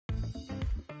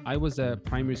I was a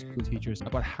primary school teacher, so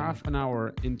about half an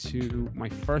hour into my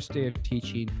first day of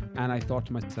teaching, and I thought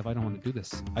to myself, I don't want to do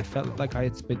this. I felt like I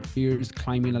had spent years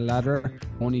climbing a ladder,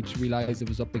 only to realize it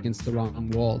was up against the wrong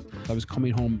wall. I was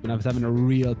coming home and I was having a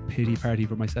real pity party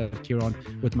for myself, Kieran,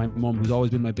 with my mum, who's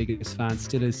always been my biggest fan,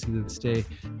 still is to this day.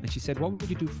 And she said, what would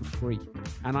you do for free?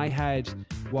 And I had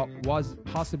what was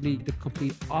possibly the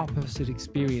complete opposite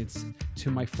experience to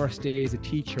my first day as a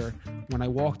teacher, when I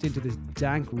walked into this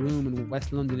dank room in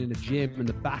West London in a gym, in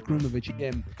the back room of a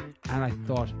gym, and I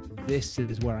thought, this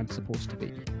is where I'm supposed to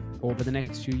be. Over the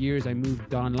next few years, I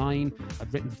moved online.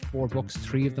 I've written 4 books,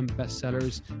 3 of them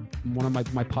bestsellers. One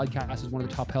of my podcasts is one of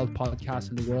the top held podcasts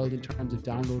in the world in terms of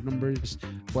download numbers.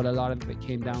 But a lot of it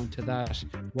came down to that.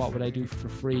 What would I do for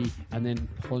free? And then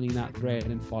pulling that thread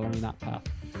and following that path.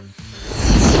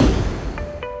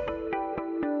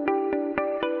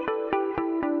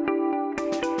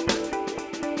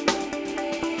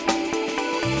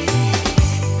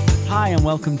 Hi and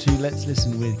welcome to Let's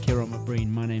Listen with Kieran McBreen.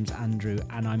 My name's Andrew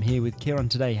and I'm here with Kieran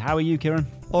today. How are you, Kieran?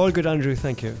 All good, Andrew,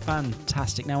 thank you.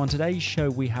 Fantastic. Now on today's show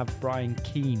we have Brian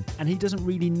KEANE, and he doesn't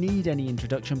really need any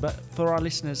introduction, but for our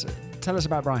listeners, tell us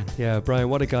about Brian. Yeah, Brian,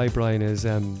 what a guy Brian is.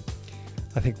 I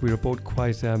think we were both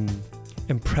quite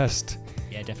impressed.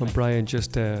 Yeah, definitely. When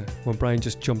Brian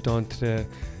just jumped on to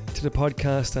the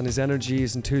podcast, and his energy,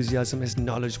 his enthusiasm, his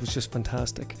knowledge was just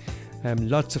fantastic.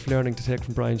 Lots of learning to take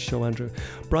from Brian's show, Andrew.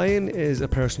 Brian is a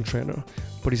personal trainer,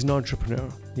 but he's an entrepreneur.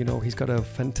 You know, he's got a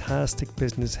fantastic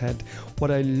business head.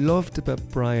 What I loved about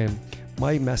Brian,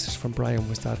 my message from Brian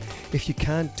was that if you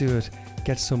can't do it,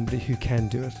 get somebody who can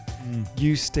do it.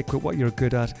 You stick with what you're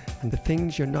good at, and the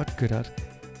things you're not good at,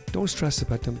 don't stress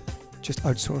about them, just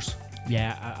outsource.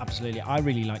 Yeah, absolutely. I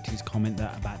really liked his comment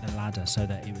about the ladder, so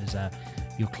that it was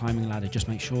you're climbing a ladder, just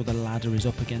make sure the ladder is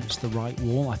up against the right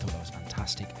wall. I thought that was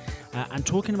fantastic. And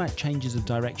talking about changes of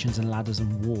directions and ladders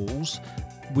and walls,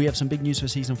 we have some big news for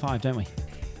season 5, don't we?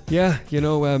 Yeah, you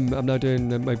know, I'm now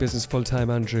doing my business full time,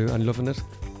 Andrew, and loving it.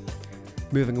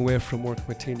 Moving away from working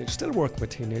with teenagers, still working with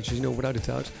teenagers, you know, without a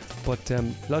doubt. But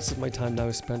lots of my time now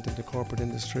is spent in the corporate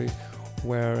industry,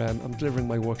 where I'm delivering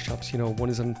my workshops. You know, one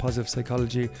is on positive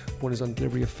psychology, one is on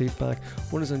delivery of feedback,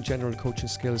 one is on general coaching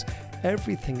skills.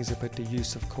 Everything is about the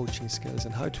use of coaching skills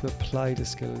and how to apply the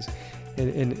skills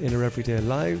in our everyday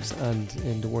lives and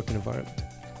in the working environment.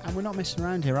 And we're not messing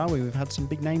around here, are we? We've had some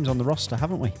big names on the roster,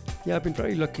 haven't we? Yeah, I've been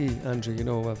very lucky, Andrew. You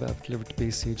know, I've delivered to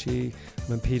BCG,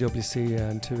 I'm in PwC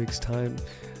in 2 weeks' time.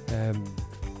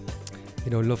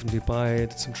 You know, Love in Dubai, I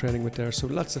did some training with there. So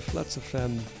lots of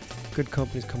good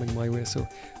companies coming my way, so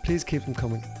please keep them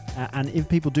coming. And if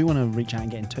people do want to reach out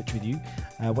and get in touch with you,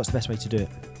 what's the best way to do it?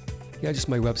 Yeah, just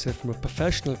my website. From a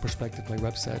professional perspective, my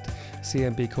website,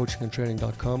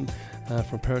 cmbcoachingandtraining.com.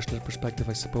 From a personal perspective,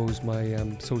 I suppose my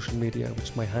social media,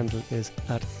 which my handle is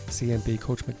at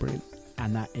cmbcoachmcbreen.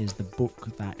 And that is the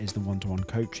book, that is the one-to-one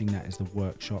coaching, that is the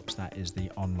workshops, that is the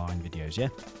online videos, yeah?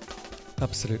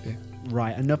 Absolutely.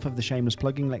 Right, enough of the shameless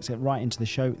plugging. Let's get right into the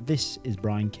show. This is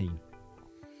Brian KEANE.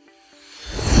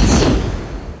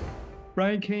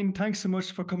 Brian KEANE, thanks so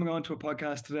much for coming on to a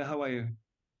podcast today. How are you?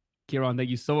 Kieran, thank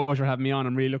you so much for having me on.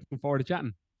 I'm really looking forward to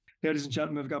chatting. Ladies and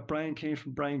gentlemen, we've got Brian KEANE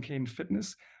from Brian KEANE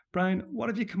Fitness. Brian, what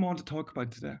have you come on to talk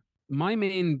about today? My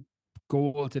main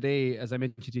goal today, as I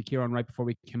mentioned to Kieran right before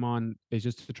we came on, is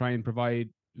just to try and provide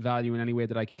value in any way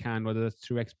that I can, whether that's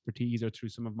through expertise or through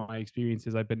some of my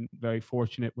experiences. I've been very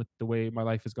fortunate with the way my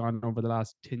life has gone over the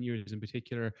last 10 years in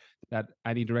particular, that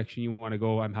any direction you want to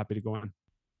go, I'm happy to go in.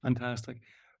 Fantastic.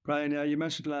 Brian, you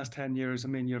mentioned the last 10 years. I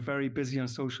mean, you're very busy on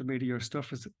social media. Your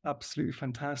stuff is absolutely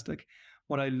fantastic.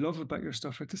 What I love about your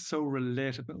stuff, it's so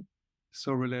relatable,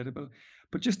 so relatable.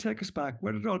 But just take us back.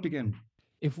 Where did it all begin?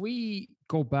 If we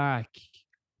go back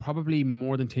probably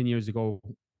more than 10 years ago,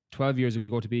 12 years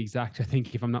ago to be exact, I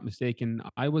think, if I'm not mistaken,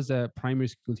 I was a primary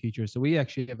school teacher. So we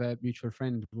actually have a mutual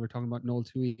friend. We were talking about Noel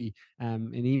Tui.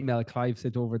 An email Clive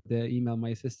sent over the email, my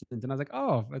assistant, and I was like,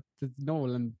 oh, that's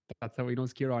Noel, and that's how he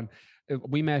knows Kieran.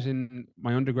 We met in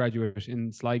my undergraduate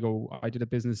in Sligo. I did a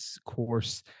business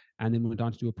course and then went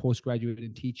on to do a postgraduate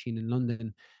in teaching in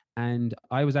London. And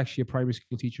I was actually a primary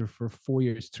school teacher for 4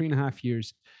 years, 3.5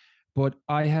 years. But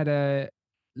I had a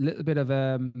little bit of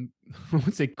I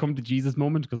would say come to Jesus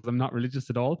moment, because I'm not religious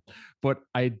at all. But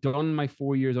I'd done my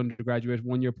 4 years undergraduate,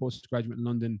 1 year postgraduate in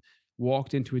London,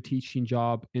 walked into a teaching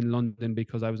job in London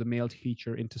because I was a male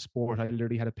teacher into sport. I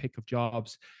literally had a pick of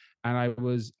jobs. And I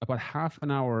was about half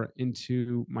an hour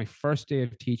into my first day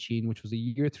of teaching, which was a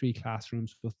year 3 classroom,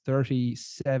 so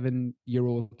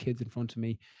 37-year-old kids in front of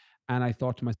me. And I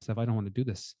thought to myself, I don't want to do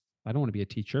this. I don't want to be a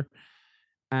teacher.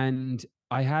 And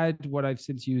I had what I've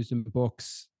since used in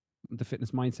books, the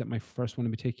fitness mindset, my first one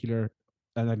in particular,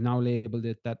 and I've now labeled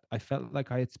it that I felt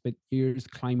like I had spent years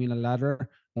climbing a ladder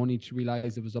only to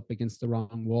realize it was up against the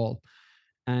wrong wall.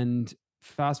 And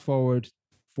fast forward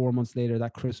 4 months later,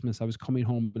 that Christmas, I was coming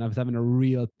home and I was having a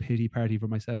real pity party for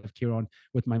myself, Kieran,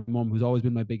 with my mum, who's always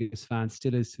been my biggest fan,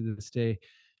 still is to this day.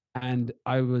 And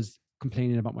I was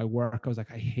complaining about my work. I was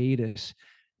like, I hate it.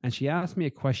 And she asked me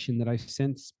a question that I've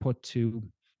since put to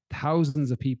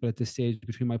thousands of people at this stage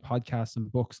between my podcasts and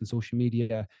books and social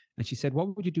media. And she said,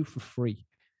 what would you do for free?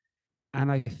 And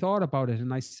I thought about it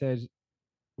and I said,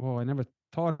 oh, I never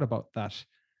thought about that.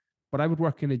 But I would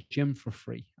work in a gym for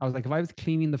free. I was like, if I was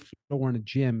cleaning the floor in a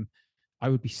gym, I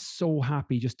would be so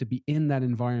happy just to be in that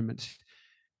environment.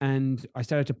 And I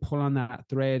started to pull on that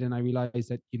thread, and I realized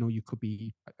that, you know, you could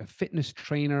be a fitness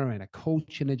trainer and a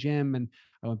coach in a gym. And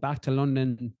I went back to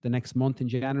London the next month in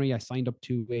January. I signed up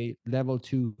to a level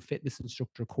 2 fitness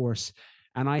instructor course,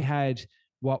 and I had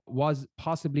what was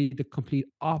possibly the complete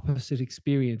opposite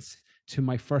experience to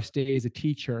my first day as a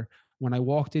teacher, when I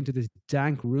walked into this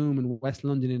dank room in West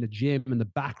London in a gym, in the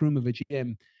back room of a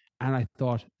gym, and I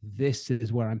thought, this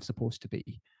is where I'm supposed to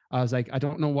be. I was like, I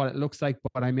don't know what it looks like,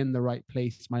 but I'm in the right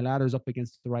place. My ladder's up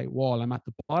against the right wall. I'm at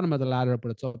the bottom of the ladder, but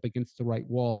it's up against the right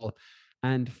wall.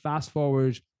 And fast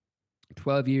forward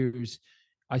 12 years,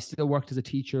 I still worked as a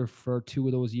teacher for 2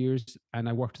 of those years, and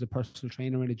I worked as a personal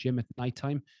trainer in a gym at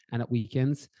nighttime and at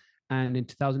weekends. And in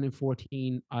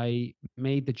 2014, I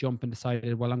made the jump and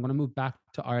decided, well, I'm going to move back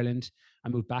to Ireland. I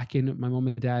moved back in with my mum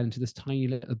and dad into this tiny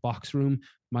little box room.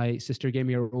 My sister gave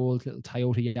me a old little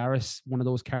Toyota Yaris, one of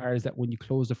those cars that when you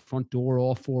close the front door,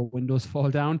 all 4 windows fall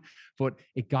down. But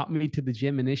it got me to the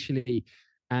gym initially.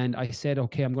 And I said,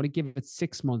 okay, I'm going to give it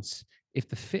 6 months. If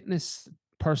the fitness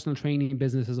personal training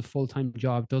business as a full-time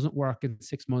job doesn't work in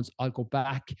 6 months, I'll go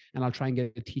back and I'll try and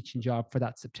get a teaching job for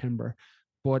that September.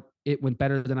 But it went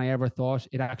better than I ever thought.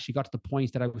 It actually got to the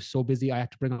point that I was so busy, I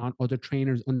had to bring on other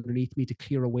trainers underneath me to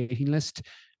clear a waiting list.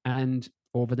 And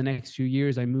over the next few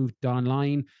years, I moved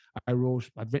online. I've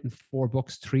written 4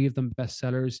 books, 3 of them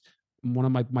bestsellers. One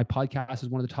of my podcasts is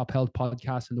one of the top health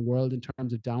podcasts in the world in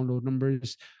terms of download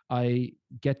numbers. I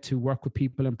get to work with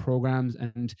people in programs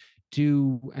and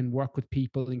do and work with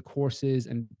people in courses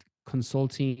and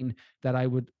consulting that I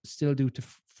would still do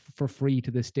for free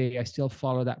to this day. I still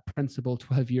follow that principle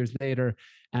 12 years later.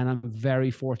 And I'm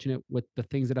very fortunate with the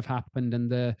things that have happened and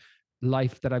the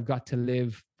life that I've got to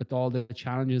live, with all the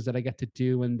challenges that I get to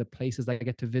do and the places I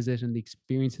get to visit and the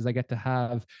experiences I get to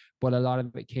have. But a lot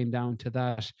of it came down to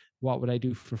that. What would I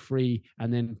do for free?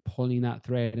 And then pulling that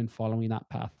thread and following that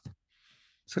path.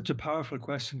 Such a powerful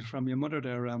question from your mother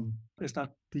there. It's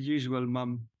not the usual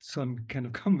mom-son kind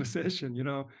of conversation, you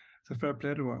know. So fair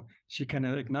play to her. She kind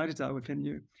of ignited that within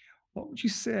you. What would you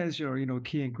say is your,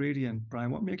 key ingredient,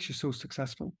 Brian? What makes you so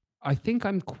successful? I think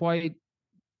I'm quite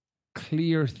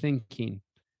clear thinking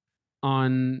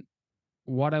on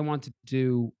what I want to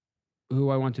do, who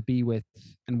I want to be with,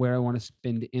 and where I want to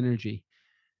spend the energy.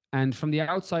 And from the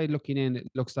outside looking in,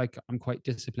 it looks like I'm quite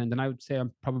disciplined. And I would say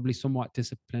I'm probably somewhat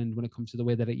disciplined when it comes to the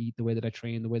way that I eat, the way that I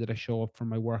train, the way that I show up for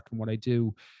my work and what I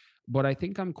do. But I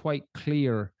think I'm quite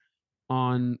clear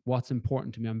on what's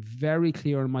important to me. I'm very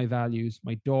clear on my values,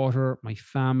 my daughter, my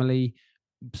family,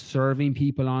 serving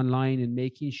people online, and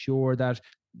making sure that,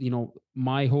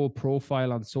 my whole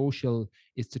profile on social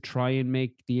is to try and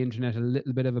make the internet a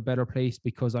little bit of a better place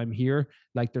because I'm here.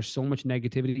 Like, there's so much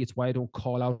negativity. It's why I don't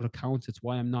call out accounts. It's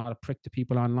why I'm not a prick to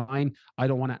people online. I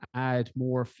don't want to add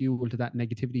more fuel to that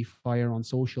negativity fire on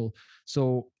social.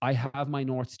 So I have my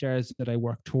North Stars that I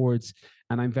work towards,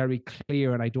 and I'm very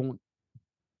clear, and I don't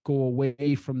go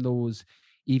away from those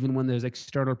even when there's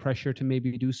external pressure to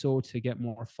maybe do so to get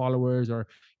more followers, or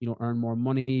earn more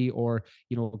money, or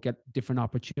get different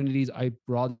opportunities. I'd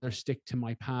rather stick to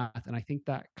my path. And I think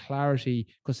that clarity,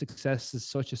 because success is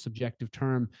such a subjective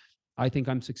term, I think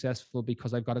I'm successful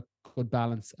because I've got a good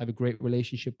balance. I have a great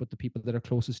relationship with the people that are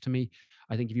closest to me.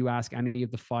 I think if you ask any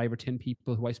of the 5 or 10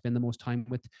 people who I spend the most time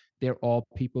with, they're all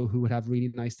people who would have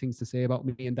really nice things to say about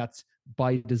me. And that's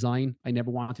by design. I never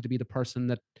wanted to be the person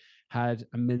that had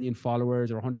 1 million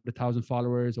followers or 100,000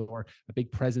 followers or a big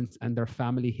presence and their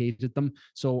family hated them.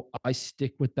 So I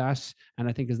stick with that. And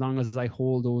I think as long as I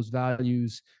hold those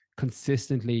values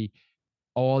consistently,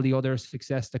 all the other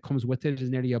success that comes with it is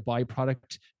nearly a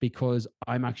byproduct, because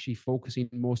I'm actually focusing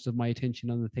most of my attention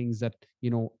on the things that,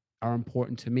 are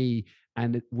important to me.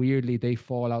 And weirdly, they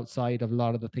fall outside of a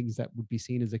lot of the things that would be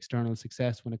seen as external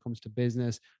success when it comes to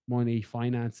business, money,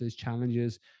 finances,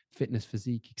 challenges, fitness,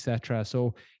 physique, etc.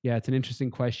 So yeah, it's an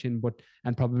interesting question,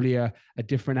 and probably a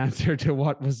different answer to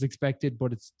what was expected,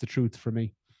 but it's the truth for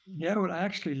me. Yeah, well, I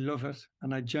actually love it.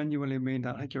 And I genuinely mean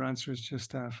that. I think your answer is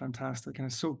just fantastic. And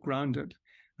it's so grounded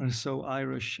and it's so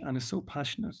Irish and it's so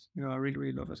passionate. I really,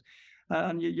 really love it.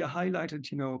 And you highlighted,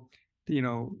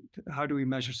 how do we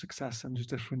measure success? And there's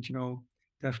different,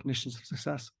 definitions of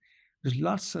success. There's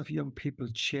lots of young people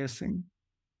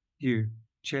you,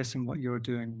 chasing what you're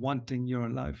doing, wanting your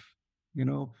life, you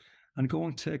know, and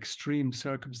going to extreme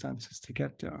circumstances to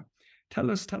get there. Tell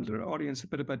the audience a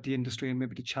bit about the industry and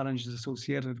maybe the challenges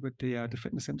associated with the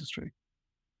fitness industry.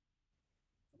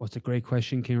 Well, it's a great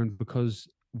question, Kieran, because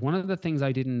one of the things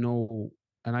I didn't know,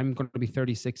 and I'm going to be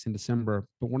 36 in December,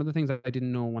 but one of the things that I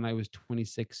didn't know when I was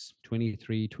 26,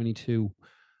 23, 22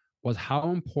 was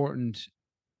how important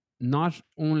not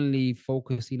only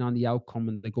focusing on the outcome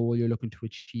and the goal you're looking to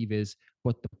achieve is,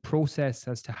 but the process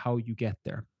as to how you get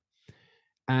there.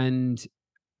 And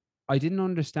I didn't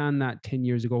understand that 10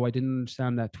 years ago. I didn't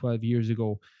understand that 12 years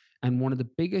ago. And one of the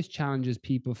biggest challenges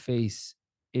people face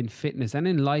in fitness and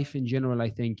in life in general,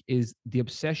 I think, is the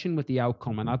obsession with the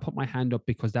outcome. And I'll put my hand up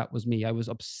because that was me. I was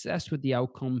obsessed with the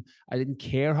outcome. I didn't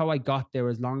care how I got there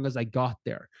as long as I got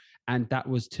there. And that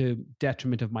was to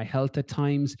detriment of my health at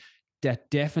times.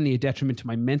 That definitely a detriment to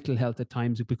my mental health at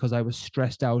times because I was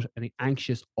stressed out and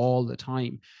anxious all the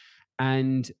time.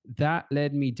 And that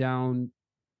led me down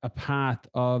a path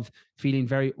of feeling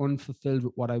very unfulfilled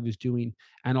with what I was doing.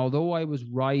 And although I was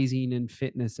rising in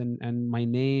fitness and my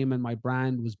name and my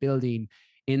brand was building,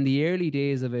 in the early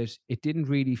days of it, it didn't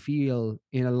really feel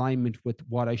in alignment with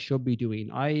what I should be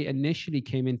doing. I initially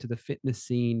came into the fitness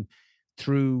scene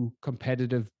through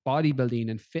competitive bodybuilding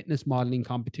and fitness modeling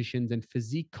competitions and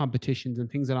physique competitions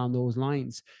and things along those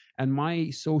lines. And my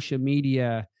social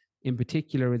media, in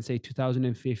particular, in say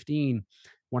 2015,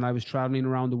 when I was traveling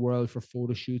around the world for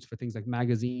photo shoots for things like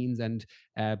magazines and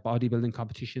bodybuilding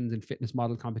competitions and fitness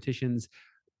model competitions,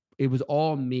 it was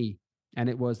all me. And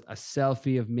it was a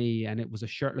selfie of me, and it was a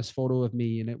shirtless photo of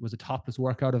me, and it was a topless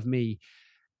workout of me.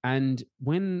 And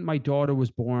when my daughter was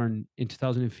born in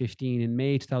 2015, in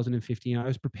May 2015, I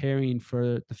was preparing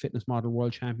for the Fitness Model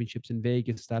World Championships in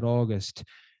Vegas that August.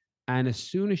 And as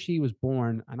soon as she was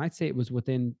born, and I'd say it was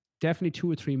within definitely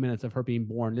 2 or 3 minutes of her being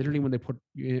born, literally when they put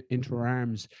into her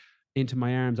arms, into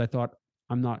my arms, I thought,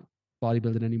 I'm not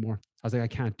bodybuilding anymore. I was like, I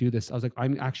can't do this. I was like,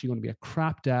 I'm actually going to be a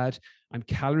crap dad. I'm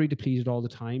calorie depleted all the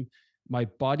time. My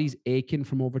body's aching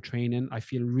from overtraining. I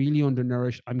feel really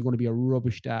undernourished. I'm going to be a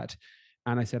rubbish dad.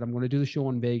 And I said, I'm going to do the show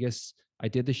in Vegas. I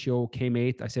did the show, came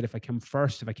eighth. I said, if I come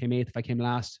first, if I came eighth, if I came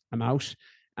last, I'm out.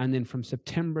 And then from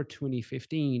September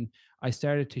 2015, I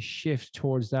started to shift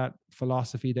towards that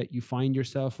philosophy that you find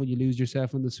yourself when you lose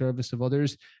yourself in the service of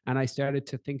others. And I started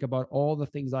to think about all the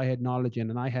things I had knowledge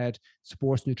in. And I had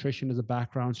sports nutrition as a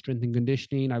background, strength and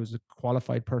conditioning. I was a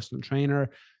qualified personal trainer.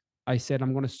 I said,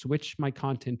 I'm going to switch my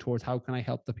content towards how can I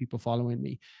help the people following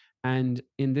me. And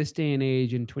in this day and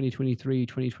age, in 2023,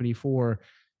 2024,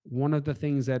 one of the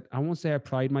things that I won't say I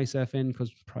pride myself in,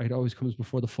 because pride always comes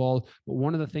before the fall, but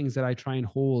one of the things that I try and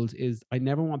hold is I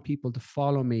never want people to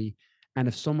follow me. And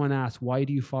if someone asks, why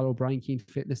do you follow Brian Keane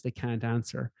Fitness? They can't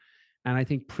answer. And I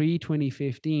think pre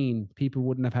 2015, people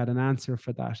wouldn't have had an answer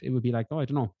for that. It would be like, oh, I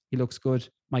don't know, he looks good,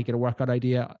 might get a workout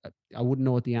idea. I wouldn't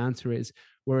know what the answer is.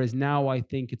 Whereas now I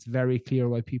think it's very clear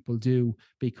why people do,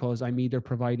 because I'm either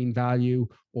providing value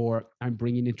or I'm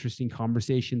bringing interesting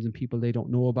conversations and people they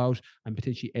don't know about. I'm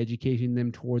potentially educating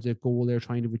them towards a goal they're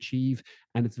trying to achieve.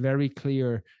 And it's very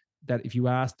clear that if you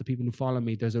ask the people who follow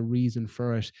me, there's a reason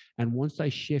for it. And once I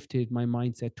shifted my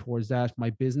mindset towards that,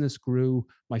 my business grew,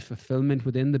 my fulfillment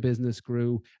within the business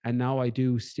grew. And now I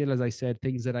do still, as I said,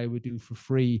 things that I would do for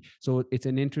free. So it's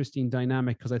an interesting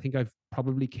dynamic because I think I've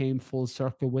probably came full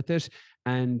circle with it.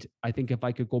 And I think if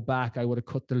I could go back, I would have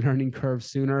cut the learning curve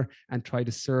sooner and try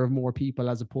to serve more people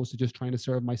as opposed to just trying to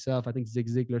serve myself. I think Zig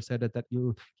Ziglar said it, that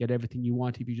you'll get everything you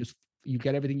want if you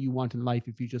get everything you want in life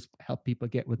if you just help people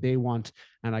get what they want.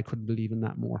 And I couldn't believe in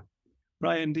that more.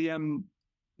 Brian,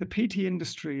 the PT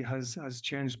industry has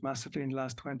changed massively in the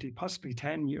last 20, possibly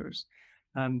 10 years.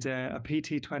 And a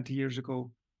PT 20 years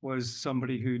ago was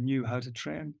somebody who knew how to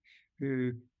train,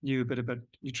 who knew a bit about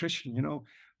nutrition,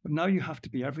 But now you have to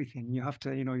be everything. You have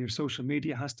to, your social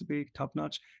media has to be top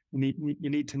notch. You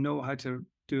need to know how to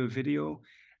do a video,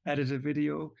 edit a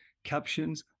video,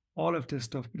 captions, all of this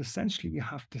stuff. But essentially, you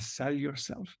have to sell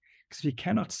yourself. Because if you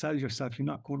cannot sell yourself, you're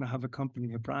not going to have a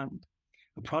company, a brand,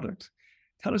 a product.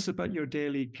 Tell us about your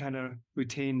daily kind of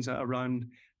routines around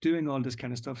doing all this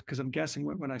kind of stuff. Because I'm guessing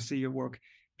when I see your work,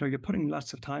 you're putting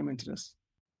lots of time into this.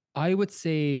 I would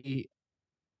say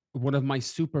one of my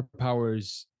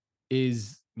superpowers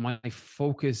is my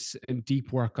focus and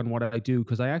deep work on what I do,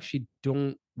 because I actually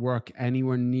don't work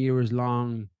anywhere near as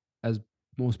long as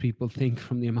most people think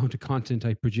from the amount of content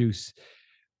I produce.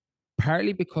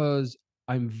 Partly because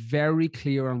I'm very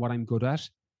clear on what I'm good at,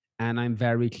 and I'm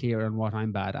very clear on what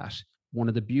I'm bad at. One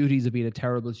of the beauties of being a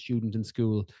terrible student in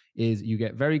school is you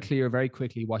get very clear very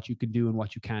quickly what you can do and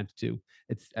what you can't do.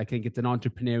 I think it's an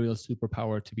entrepreneurial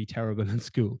superpower to be terrible in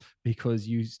school, because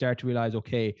you start to realize,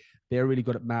 okay, they're really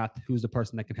good at math. Who's the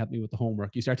person that can help me with the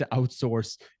homework? You start to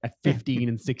outsource at 15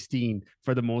 and 16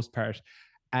 for the most part.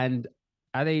 And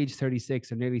at age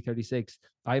 36 or nearly 36,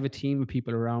 I have a team of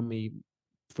people around me,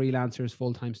 freelancers,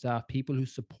 full-time staff, people who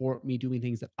support me doing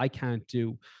things that I can't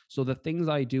do. So the things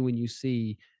I do, and you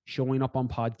see showing up on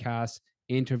podcasts,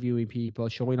 interviewing people,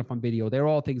 showing up on video, they're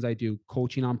all things I do.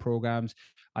 Coaching on programs.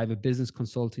 I have a business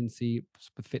consultancy,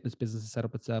 fitness business set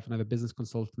up itself, and I have a business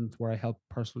consultant where I help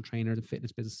personal trainers and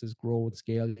fitness businesses grow and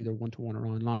scale, either one-to-one or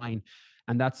online.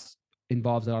 And that's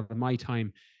involves a lot of my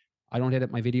time. I don't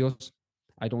edit my videos.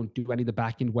 I don't do any of the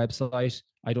back-end website.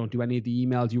 I don't do any of the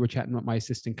emails. You were chatting with my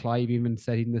assistant Clive, even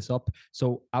setting this up.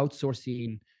 So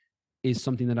outsourcing is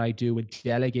something that I do, with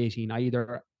delegating. I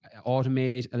either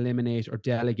automate, eliminate, or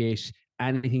delegate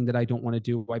anything that I don't want to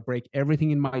do. I break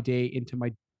everything in my day into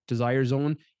my desire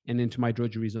zone and into my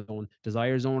drudgery zone.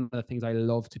 Desire zone are the things I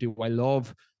love to do. I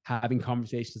love having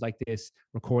conversations like this,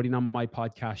 recording on my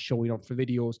podcast, showing up for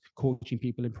videos, coaching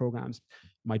people in programs.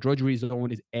 My drudgery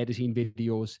zone is editing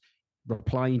videos,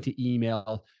 replying to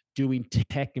email, doing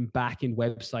tech and back-end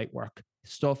website work,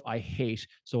 stuff I hate.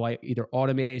 So I either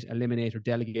automate, eliminate, or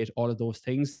delegate all of those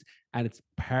things. And it's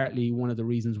partly one of the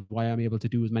reasons why I'm able to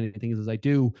do as many things as I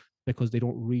do, because they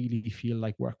don't really feel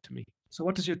like work to me. So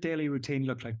what does your daily routine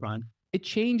look like, Brian? It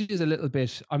changes a little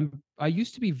bit. I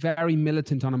used to be very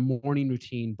militant on a morning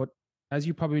routine, but as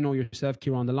you probably know yourself,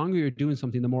 Kieran, the longer you're doing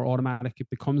something, the more automatic it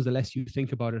becomes, the less you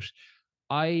think about it.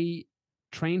 I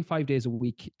train 5 days a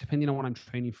week, depending on what I'm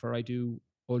training for. I do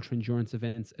ultra endurance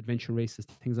events, adventure races,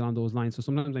 things along those lines. So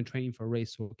sometimes I'm training for a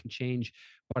race, so it can change.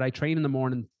 But I train in the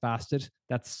morning fasted.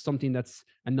 That's something that's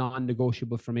a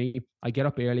non-negotiable for me. I get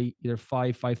up early, either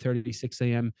 5:30, 6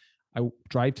 a.m. I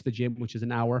drive to the gym, which is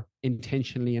an hour,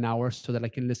 intentionally an hour, so that I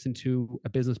can listen to a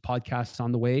business podcast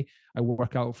on the way. I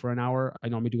work out for an hour. I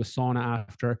normally do a sauna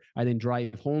after. I then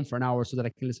drive home for an hour so that I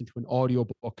can listen to an audio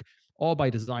book, all by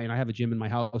design. I have a gym in my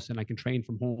house and I can train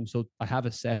from home. So I have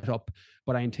a setup,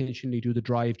 but I intentionally do the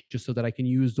drive just so that I can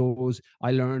use those.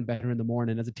 I learn better in the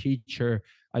morning. As a teacher,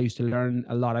 I used to learn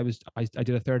a lot. I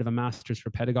did a third of a master's for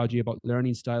pedagogy about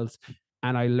learning styles.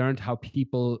 And I learned how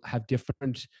people have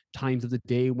different times of the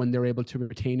day when they're able to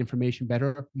retain information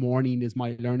better. Morning is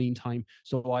my learning time.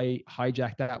 So I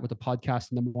hijack that with a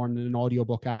podcast in the morning and an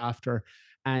audiobook after.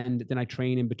 And then I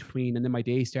train in between. And then my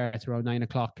day starts around 9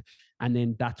 o'clock. And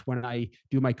then that's when I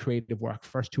do my creative work.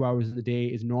 First 2 hours of the day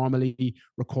is normally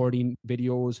recording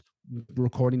videos,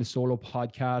 recording a solo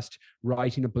podcast,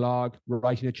 writing a blog,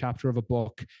 writing a chapter of a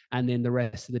book. And then the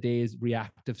rest of the day is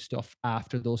reactive stuff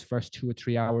after those first 2 or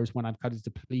 3 hours, when I've kind of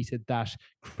depleted that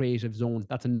creative zone.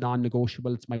 That's a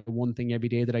non-negotiable. It's my one thing every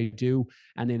day that I do.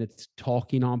 And then it's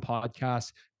talking on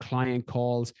podcasts, client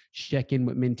calls, check in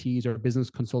with mentees or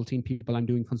business consulting people I'm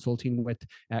doing consulting with,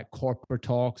 corporate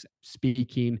talks,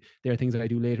 speaking. There are things that I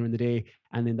do later in the day.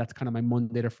 And then that's kind of my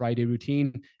Monday to Friday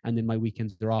routine. And then my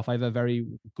weekends are off. I have a very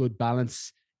good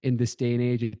balance in this day and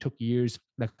age. It took years.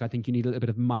 Like, I think you need a little bit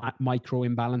of micro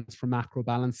imbalance for macro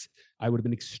balance. I would have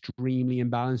been extremely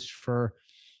imbalanced for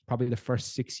probably the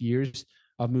first 6 years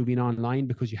of moving online,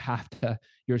 because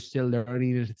you're still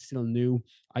learning it. It's still new.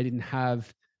 I didn't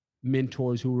have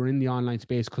mentors who were in the online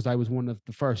space, because I was one of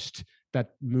the first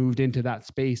that moved into that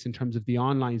space in terms of the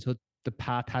online. So the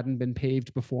path hadn't been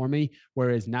paved before me.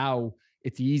 Whereas now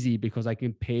it's easy, because I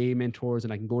can pay mentors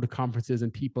and I can go to conferences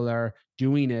and people are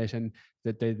doing it, and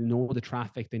that they know the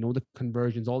traffic, they know the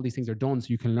conversions, all these things are done. So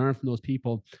you can learn from those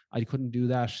people. I couldn't do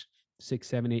that 6,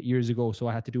 7, 8 years ago. So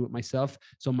I had to do it myself.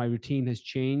 So my routine has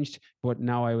changed, but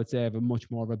now I would say I have a much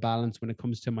more of a balance when it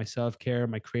comes to my self-care,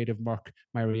 my creative work,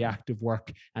 my reactive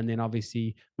work, and then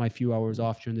obviously my few hours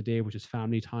off during the day, which is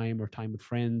family time or time with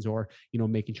friends, or,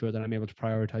 making sure that I'm able to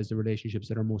prioritize the relationships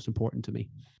that are most important to me.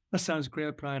 That sounds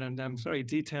great, Brian, and very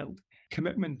detailed.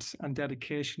 Commitment and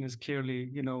dedication is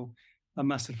clearly, a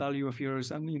massive value of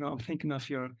yours. And, I'm thinking of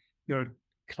your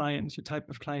clients, your type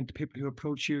of client, the people who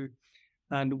approach you.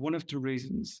 And one of the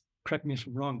reasons, correct me if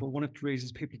I'm wrong, but one of the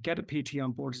reasons people get a PT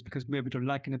on board is because maybe they're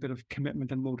lacking a bit of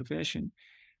commitment and motivation.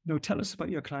 Tell us about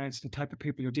your clients, the type of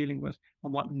people you're dealing with,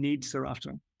 and what needs they're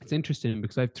after. It's interesting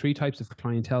because I have 3 types of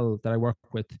clientele that I work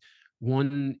with.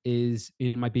 One is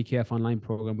in my BKF online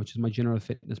program, which is my general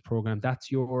fitness program.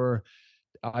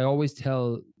 I always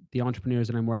tell the entrepreneurs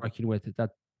that I'm working with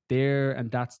that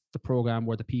that's the program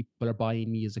where the people are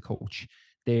buying me as a coach.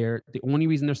 They're the only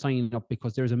reason they're signing up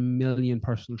because there's a million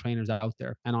personal trainers out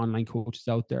there and online coaches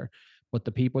out there. But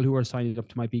the people who are signing up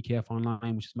to my BKF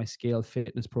online, which is my scale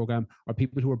fitness program, are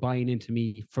people who are buying into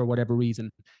me for whatever reason.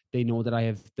 They know that I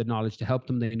have the knowledge to help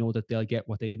them. They know that they'll get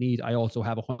what they need. I also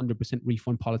have a 100%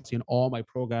 refund policy on all my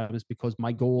programs because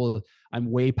my goal, I'm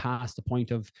way past the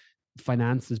point of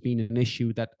finances being an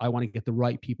issue, that I want to get the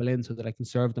right people in so that I can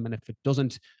serve them. And if it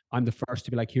doesn't, I'm the first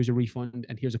to be like, here's a refund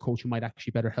and here's a coach who might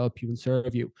actually better help you and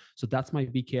serve you. So that's my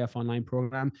BKF online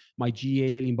program. My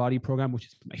GA Lean Body program, which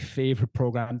is my favorite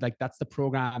program. Like that's the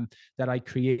program that I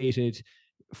created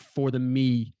for the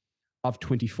me of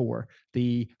 24.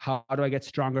 The how do I get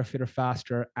stronger, fitter,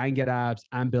 faster, and get abs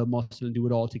and build muscle and do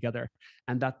it all together.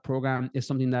 And that program is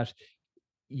something that,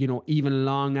 even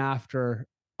long after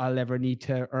I'll ever need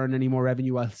to earn any more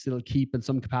revenue, I'll still keep in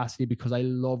some capacity because I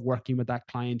love working with that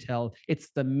clientele. It's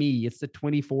the me, it's the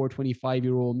 24,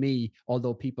 25-year-old me,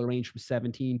 although people range from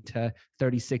 17 to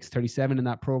 36, 37 in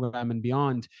that program and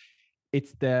beyond.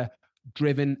 It's the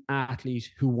driven athlete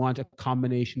who want a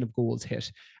combination of goals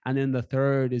hit. And then the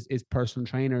third is personal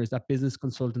trainers, that business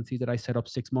consultancy that I set up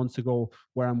 6 months ago,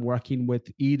 where I'm working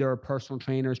with either personal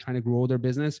trainers trying to grow their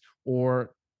business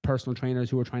or personal trainers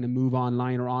who are trying to move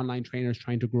online or online trainers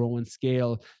trying to grow and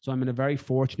scale. So I'm in a very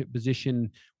fortunate position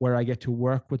where I get to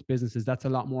work with businesses. That's a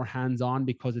lot more hands-on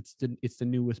because it's the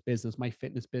newest business. My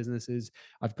fitness business is,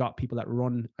 I've got people that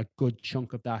run a good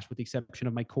chunk of that, with the exception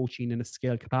of my coaching in a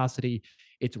scale capacity.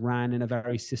 It's ran in a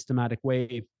very systematic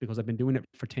way because I've been doing it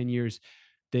for 10 years.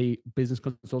 The business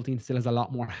consulting still has a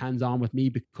lot more hands-on with me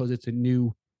because it's a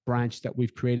new branch that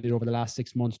we've created over the last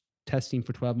 6 months, testing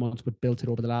for 12 months, but built it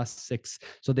over the last 6.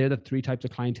 So they're the 3 types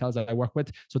of clientele that I work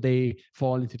with. So they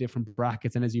fall into different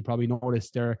brackets. And as you probably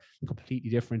noticed, they're completely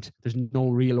different. There's no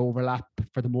real overlap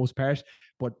for the most part,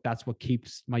 but that's what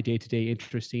keeps my day-to-day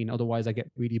interesting. Otherwise, I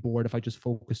get really bored if I just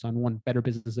focus on one. Better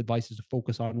business advice is to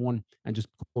focus on one and just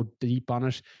go deep on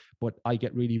it. But I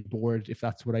get really bored if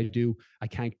that's what I do. I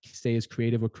can't stay as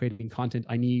creative with creating content.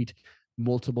 I need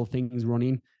multiple things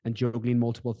running and juggling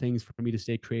multiple things for me to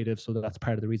stay creative. So that's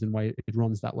part of the reason why it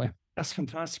runs that way. That's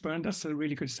fantastic, Brian. That's a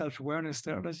really good self-awareness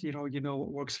there. That's, you know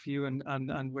what works for you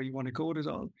and where you want to go with it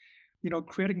all.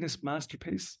 Creating this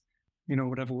masterpiece,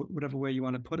 whatever way you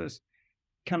want to put it,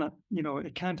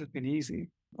 it can't have been easy.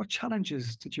 What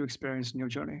challenges did you experience in your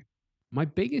journey? My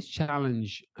biggest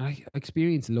challenge, I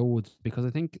experience loads because I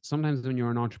think sometimes when you're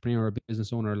an entrepreneur or a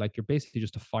business owner, like you're basically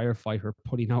just a firefighter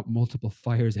putting out multiple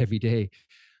fires every day.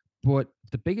 But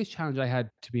the biggest challenge I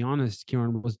had, to be honest,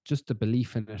 Kieran, was just the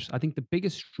belief in it. I think the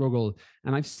biggest struggle,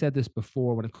 and I've said this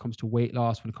before when it comes to weight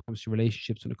loss, when it comes to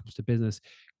relationships, when it comes to business,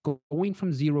 going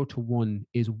from 0 to 1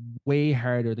 is way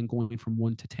harder than going from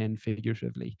 1 to 10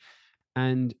 figuratively.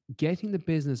 And getting the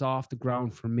business off the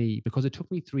ground for me, because it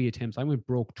took me 3 attempts. I went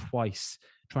broke twice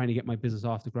trying to get my business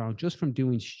off the ground just from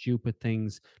doing stupid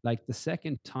things. Like the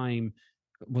second time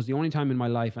was the only time in my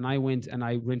life, and I went and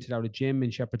I rented out a gym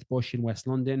in Shepherd's Bush in West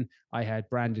London. I had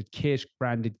branded kit,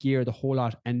 branded gear, the whole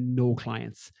lot, and no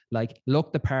clients. Like,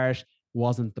 looked the part,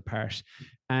 wasn't the part.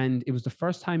 And it was the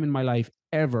first time in my life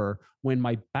ever when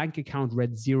my bank account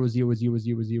read 0, 0, 0,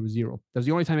 0, 0, 0. That was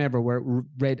the only time ever where it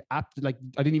read like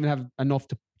I didn't even have enough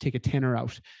to take a tenner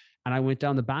out. And I went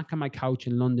down the back of my couch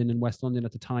in London, in West London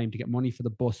at the time, to get money for the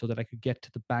bus so that I could get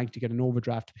to the bank to get an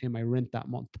overdraft to pay my rent that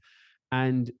month.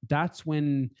 And that's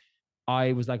when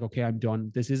I was like, okay, I'm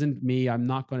done. This isn't me. I'm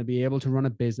not going to be able to run a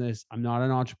business. I'm not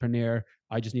an entrepreneur.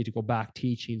 I just need to go back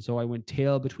teaching. So I went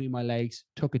tail between my legs,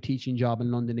 took a teaching job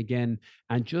in London again.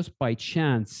 And just by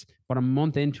chance, about a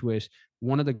month into it,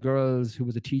 one of the girls who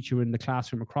was a teacher in the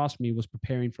classroom across from me was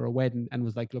preparing for a wedding and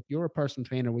was like, look, you're a personal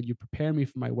trainer. Will you prepare me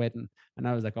for my wedding? And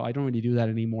I was like, oh, I don't really do that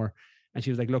anymore. And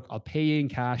she was like, look, I'll pay you in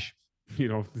cash. The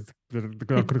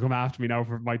girl could have come after me now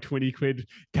for my 20 quid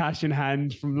cash in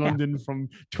hand from London from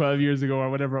 12 years ago or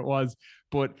whatever it was.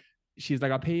 But she's like,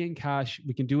 I'll pay you in cash.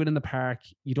 We can do it in the park.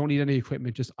 You don't need any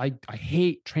equipment. Just, I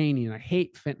hate training. I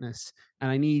hate fitness and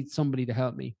I need somebody to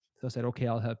help me. So I said, okay,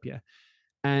 I'll help you.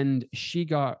 And she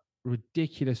got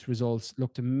ridiculous results,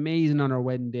 looked amazing on her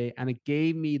wedding day. And it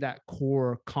gave me that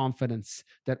core confidence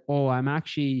that, oh, I'm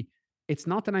actually it's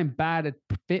not that I'm bad at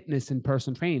fitness and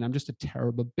personal training. I'm just a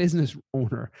terrible business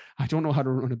owner. I don't know how to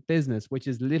run a business, which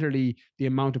is literally the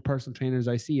amount of personal trainers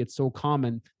I see. It's so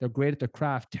common. They're great at their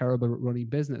craft, terrible at running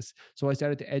business. So I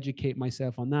started to educate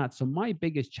myself on that. So my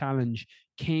biggest challenge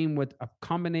came with a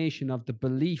combination of the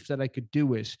belief that I could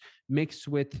do it mixed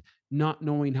with not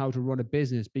knowing how to run a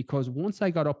business. Because once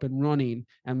I got up and running,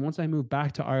 and once I moved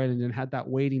back to Ireland and had that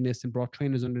waiting list and brought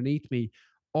trainers underneath me,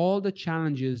 all the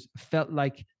challenges felt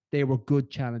like they were good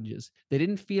challenges. They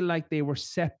didn't feel like they were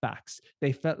setbacks.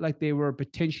 They felt like they were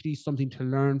potentially something to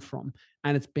learn from.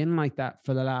 And it's been like that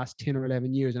for the last 10 or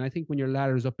 11 years. And I think when your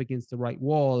ladder is up against the right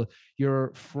wall,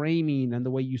 your framing and the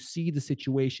way you see the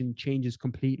situation changes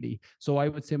completely. So I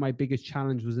would say my biggest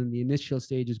challenge was in the initial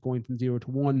stages, going from 0 to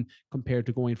 1 compared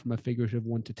to going from a figurative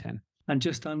 1 to 10. And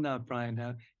just on that, Brian,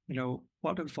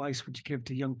 what advice would you give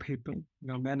to young people,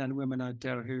 men and women out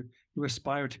there who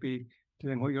aspire to be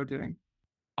doing what you're doing?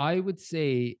 I would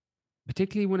say,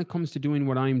 particularly when it comes to doing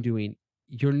what I'm doing,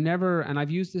 you're never, and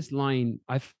I've used this line,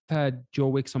 I've had Joe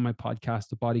Wicks on my podcast,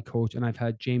 the body coach, and I've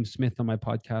had James Smith on my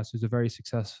podcast, who's a very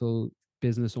successful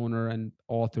business owner and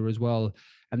author as well.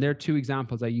 And they're two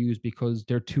examples I use because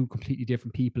they're two completely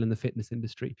different people in the fitness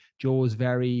industry. Joe is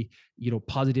very,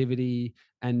 positivity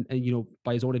and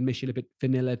by his own admission, a bit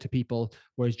vanilla to people,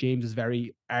 whereas James is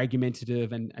very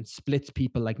argumentative and splits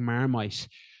people like Marmite.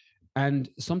 And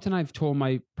something I've told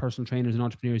my personal trainers and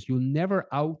entrepreneurs, you'll never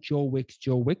out Joe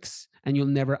Wicks, and you'll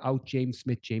never out James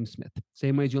Smith.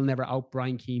 Same way as you'll never out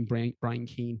Brian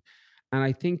Keane. And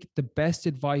I think the best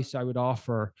advice I would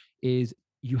offer is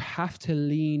you have to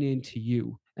lean into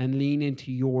you and lean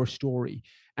into your story.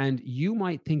 And you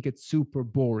might think it's super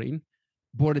boring,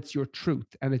 but it's your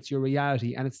truth and it's your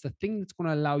reality. And it's the thing that's going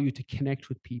to allow you to connect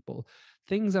with people.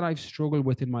 Things that I've struggled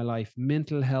with in my life,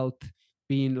 mental health,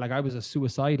 being like, I was a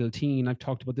suicidal teen. I've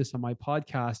talked about this on my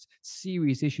podcast,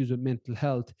 serious issues with mental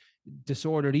health,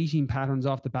 disordered eating patterns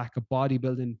off the back of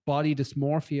bodybuilding, body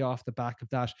dysmorphia off the back of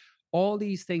that. All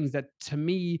these things that to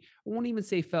me, I won't even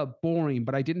say felt boring,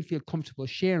 but I didn't feel comfortable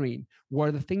sharing,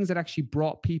 were the things that actually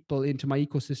brought people into my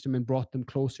ecosystem and brought them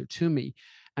closer to me.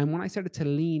 And when I started to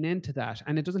lean into that,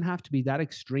 and it doesn't have to be that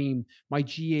extreme, my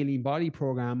GA Lean Body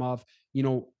program of,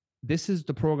 this is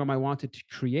the program I wanted to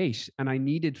create and I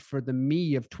needed for the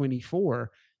me of 24,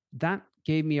 that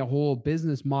gave me a whole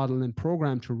business model and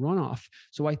program to run off.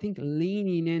 So I think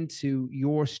leaning into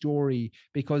your story,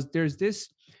 because there's this,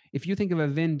 if you think of a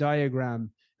Venn diagram,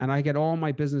 and I get all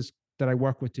my business that I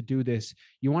work with to do this,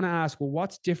 you want to ask, well,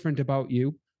 what's different about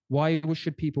you? Why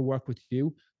should people work with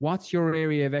you? What's your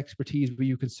area of expertise where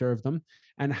you can serve them?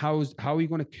 And how are you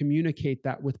going to communicate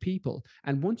that with people?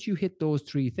 And once you hit those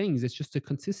three things, it's just a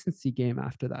consistency game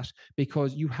after that,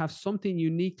 because you have something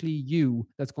uniquely you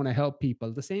that's going to help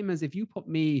people. The same as if you put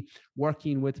me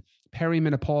working with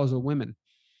perimenopausal women,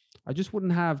 I just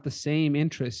wouldn't have the same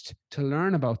interest to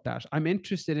learn about that. I'm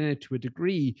interested in it to a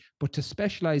degree, but to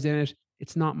specialize in it,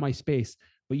 it's not my space.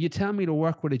 But you tell me to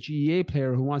work with a GEA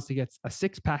player who wants to get a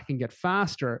six pack and get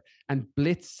faster and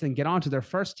blitz and get onto their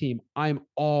first team, I'm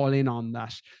all in on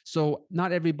that. So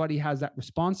not everybody has that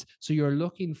response. So you're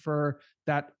looking for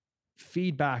that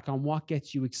feedback on what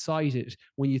gets you excited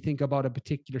when you think about a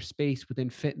particular space within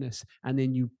fitness, and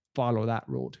then you follow that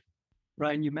road.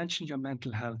 Ryan, you mentioned your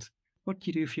mental health. What do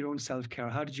you do for your own self-care?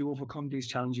 How did you overcome these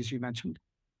challenges you mentioned?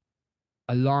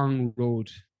 A long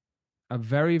road, a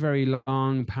very, very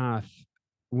long path.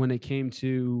 When it came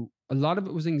to, a lot of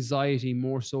it was anxiety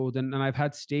more so than, and I've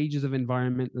had stages of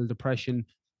environmental depression,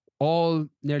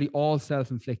 nearly all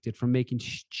self-inflicted, from making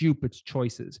stupid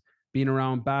choices, being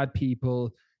around bad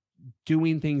people,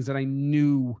 doing things that I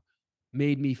knew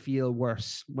made me feel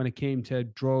worse when it came to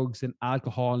drugs and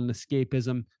alcohol and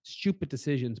escapism, stupid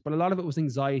decisions. But a lot of it was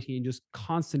anxiety and just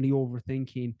constantly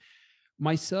overthinking.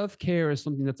 My self-care is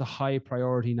something that's a high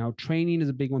priority now. Training is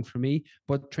a big one for me,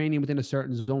 but training within a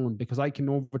certain zone, because I can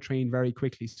overtrain very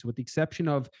quickly. So with the exception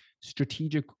of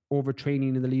strategic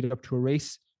overtraining in the lead up to a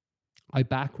race, I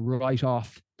back right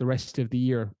off the rest of the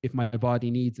year if my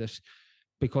body needs it,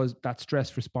 because that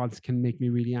stress response can make me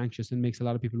really anxious and makes a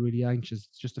lot of people really anxious.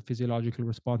 It's just a physiological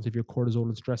response of your cortisol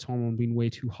and stress hormone being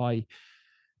way too high.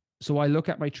 So I look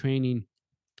at my training,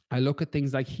 I look at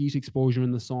things like heat exposure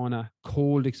in the sauna,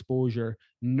 cold exposure,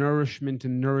 nourishment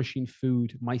and nourishing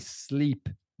food, my sleep,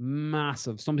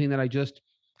 massive, something that I just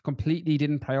completely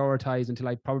didn't prioritize until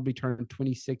I probably turned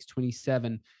 26,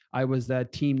 27. I was a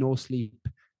team no sleep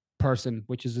person,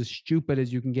 which is as stupid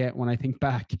as you can get when I think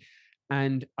back.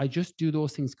 And I just do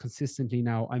those things consistently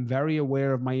now. I'm very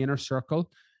aware of my inner circle.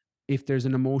 if there's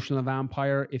an emotional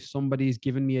vampire, if somebody's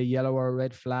given me a yellow or a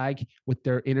red flag with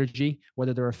their energy,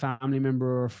 whether they're a family member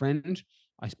or a friend,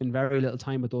 I spend very little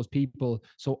time with those people.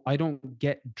 So I don't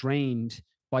get drained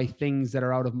by things that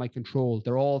are out of my control.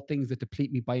 They're all things that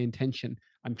deplete me by intention.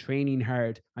 I'm training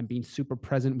hard. I'm being super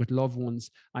present with loved ones.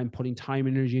 I'm putting time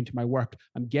and energy into my work.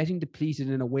 I'm getting depleted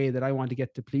in a way that I want to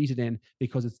get depleted in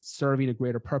because it's serving a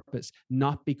greater purpose,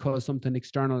 not because something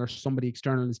external or somebody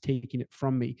external is taking it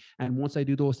from me. And once I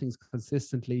do those things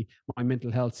consistently, my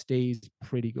mental health stays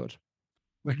pretty good.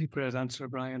 Really great answer,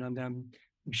 Brian. And I'm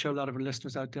sure a lot of our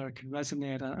listeners out there can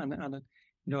resonate. And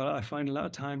I find a lot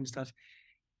of times that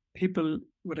people,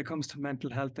 when it comes to mental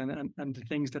health and the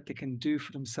things that they can do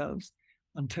for themselves,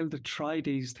 until they try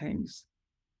these things,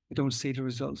 they don't see the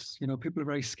results. People are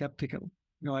very skeptical.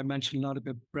 I mentioned a lot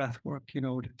about breath work,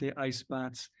 the ice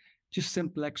baths, just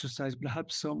simple exercise, but it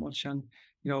helps so much. And,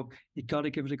 you got to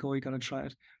give it a go. You got to try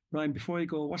it. Ryan, before you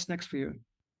go, what's next for you?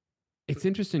 It's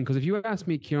interesting because if you asked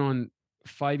me, Kieran,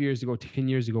 5 years ago, 10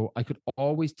 years ago, I could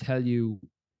always tell you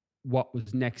what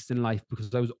was next in life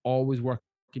because I was always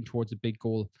working towards a big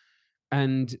goal.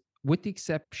 And with the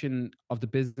exception of the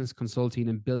business consulting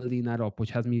and building that up,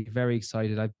 which has me very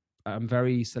excited, I'm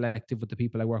very selective with the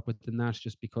people I work with, and that's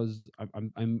just because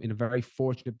I'm in a very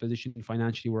fortunate position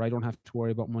financially where I don't have to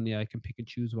worry about money. I can pick and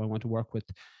choose who I want to work with.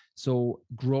 So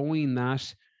growing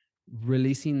that,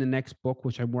 releasing the next book,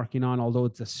 which I'm working on, although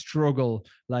it's a struggle.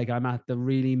 Like I'm at the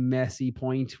really messy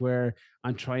point where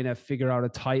I'm trying to figure out a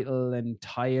title and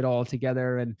tie it all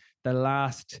together. And the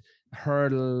last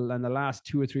hurdle and the last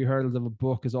 2 or 3 hurdles of a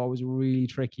book is always really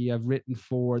tricky. I've written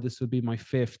 4, this would be my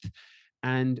 5th.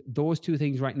 And those 2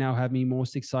 things right now have me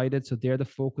most excited. So they're the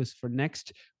focus for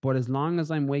next. But as long as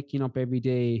I'm waking up every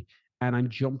day and I'm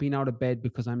jumping out of bed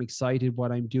because I'm excited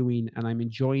what I'm doing and I'm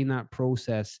enjoying that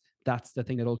process, that's the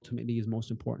thing that ultimately is most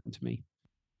important to me.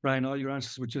 Ryan, all your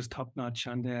answers were just top notch,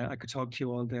 and I could talk to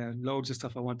you all day. Loads of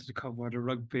stuff I wanted to cover, the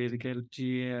rugby, the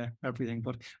GA, everything,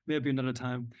 but maybe another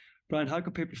time. Brian, how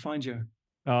can people find you?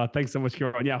 Thanks so much,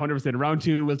 Kieran. Yeah, 100%. Round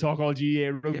 2, we'll talk all GA,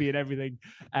 rugby, and everything.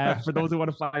 For those who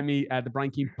want to find me, the Brian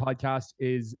Keane podcast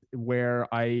is where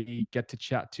I get to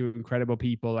chat to incredible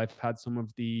people. I've had some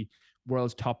of the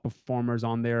world's top performers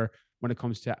on there when it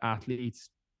comes to athletes,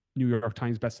 New York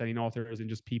Times bestselling authors, and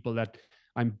just people that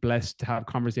I'm blessed to have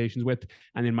conversations with.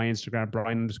 And in my Instagram,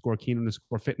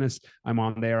 Brian_Keane_fitness. I'm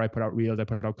on there. I put out reels. I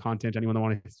put out content. Anyone that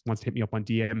wants to hit me up on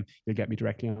DM, you'll get me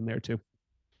directly on there too.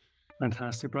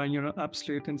 Fantastic. Brian, you're an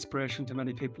absolute inspiration to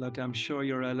many people out there. I'm sure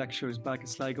your lecture is back at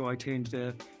Sligo IT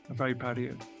today. I'm very proud of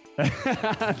you.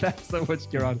 Thanks so much,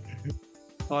 Kieran.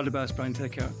 All the best, Brian.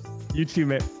 Take care. You too,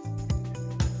 mate.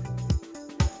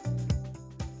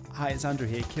 Hi, it's Andrew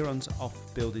here. Kieran's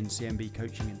off building CMB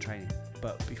coaching and training.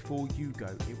 But before you go,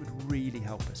 it would really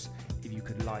help us if you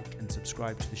could like and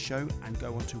subscribe to the show and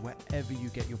go onto wherever you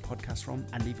get your podcast from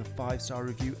and leave a 5-star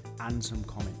review and some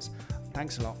comments.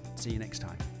 Thanks a lot. See you next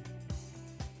time.